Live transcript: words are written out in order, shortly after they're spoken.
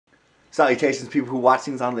Salutations, people who watch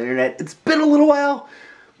things on the internet. It's been a little while,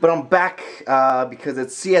 but I'm back because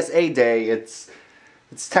it's CSA day. It's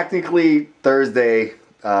technically Thursday,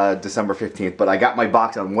 December 15th, but I got my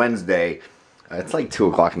box on Wednesday. It's like 2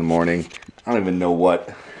 o'clock in the morning. I don't even know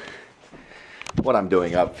what I'm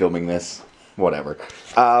doing up filming this. Whatever.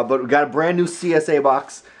 But we got a brand new CSA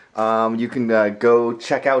box. You can go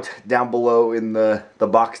check out down below in the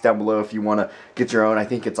box down below if you want to get your own. I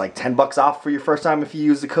think it's like 10 bucks off for your first time if you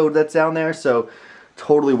use the code that's down there. So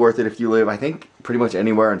totally worth it if you live, I think, pretty much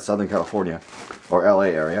anywhere in Southern California or LA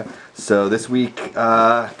area. So this week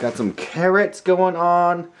got some carrots going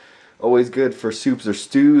on. Always good for soups or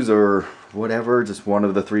stews or whatever. Just one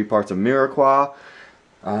of the 3 parts of Mirepoix.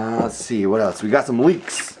 Let's see, what else? We got some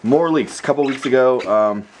leeks. More leeks. A couple weeks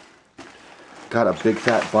ago, got a big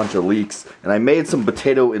fat bunch of leeks. And I made some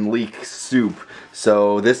potato and leek soup.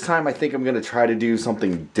 So this time I think I'm going to try to do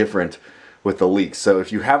something different with the leeks. So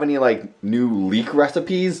if you have any like new leek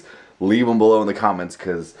recipes, leave them below in the comments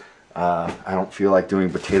because I don't feel like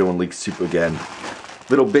doing potato and leek soup again.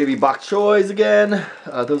 Little baby bok choys again.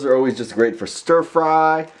 Those are always just great for stir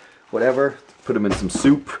fry, whatever. Put them in some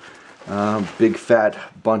soup. Big fat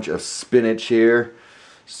bunch of spinach here.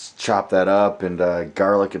 Just chop that up, and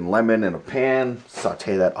garlic and lemon in a pan.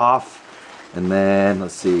 Saute that off. And then,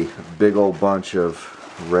 let's see, a big old bunch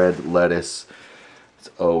of red lettuce. It's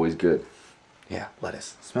always good. Yeah,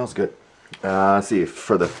 lettuce. Smells good. Let's see,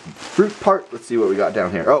 for the fruit part, let's see what we got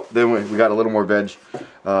down here. Oh, then we got a little more veg.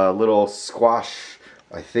 Little squash.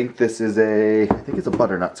 I think this is I think it's a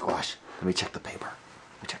butternut squash. Let me check the paper.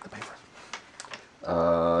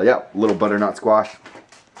 Yeah, little butternut squash.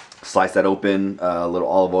 Slice that open, a little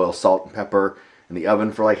olive oil, salt, and pepper in the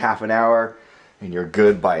oven for like half an hour. And you're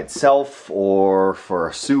good by itself, or for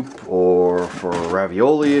a soup, or for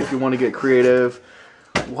ravioli if you want to get creative.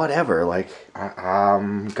 Whatever, like,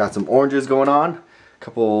 got some oranges going on. A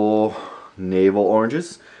couple navel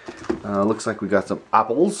oranges. Looks like we got some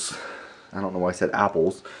apples. I don't know why I said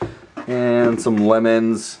apples. And some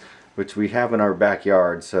lemons, which we have in our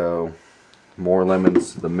backyard, so more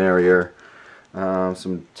lemons the merrier.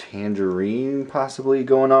 Some tangerine possibly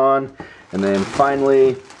going on. And then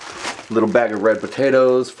finally, a little bag of red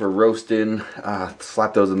potatoes for roasting.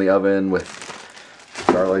 Slap those in the oven with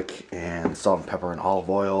garlic and salt and pepper and olive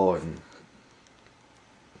oil and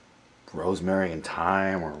rosemary and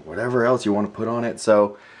thyme or whatever else you want to put on it.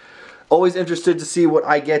 So always interested to see what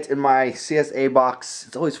I get in my CSA box.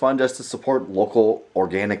 It's always fun just to support local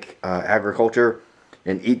organic agriculture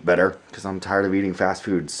and eat better because I'm tired of eating fast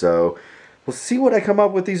food. So we'll see what I come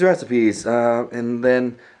up with these recipes. And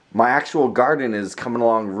then my actual garden is coming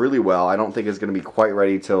along really well. I don't think it's going to be quite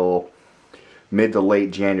ready till mid to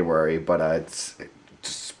late January, but it's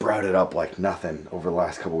just sprouted up like nothing over the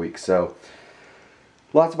last couple weeks. So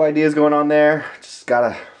lots of ideas going on there. Just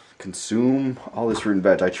gotta consume all this fruit and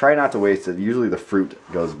veg. I try not to waste it. Usually the fruit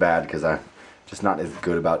goes bad because I'm just not as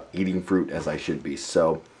good about eating fruit as I should be.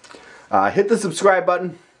 So hit the subscribe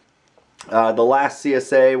button. The last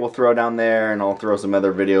CSA we'll throw down there, and I'll throw some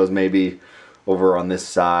other videos maybe over on this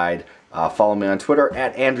side. Follow me on Twitter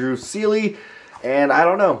at Andrew Seeley. And I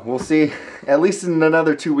don't know, we'll see. At least in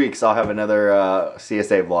another 2 weeks I'll have another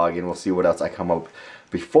CSA vlog, and we'll see what else I come up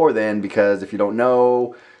before then, because if you don't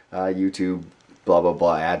know, YouTube, blah blah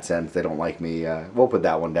blah, AdSense, they don't like me. We'll put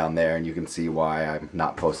that one down there and you can see why I'm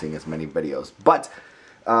not posting as many videos. But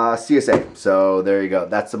CSA, so there you go.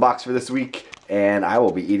 That's the box for this week, and I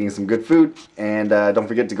will be eating some good food. And don't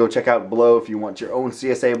forget to go check out below if you want your own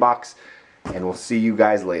CSA box, and we'll see you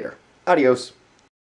guys later. Adios.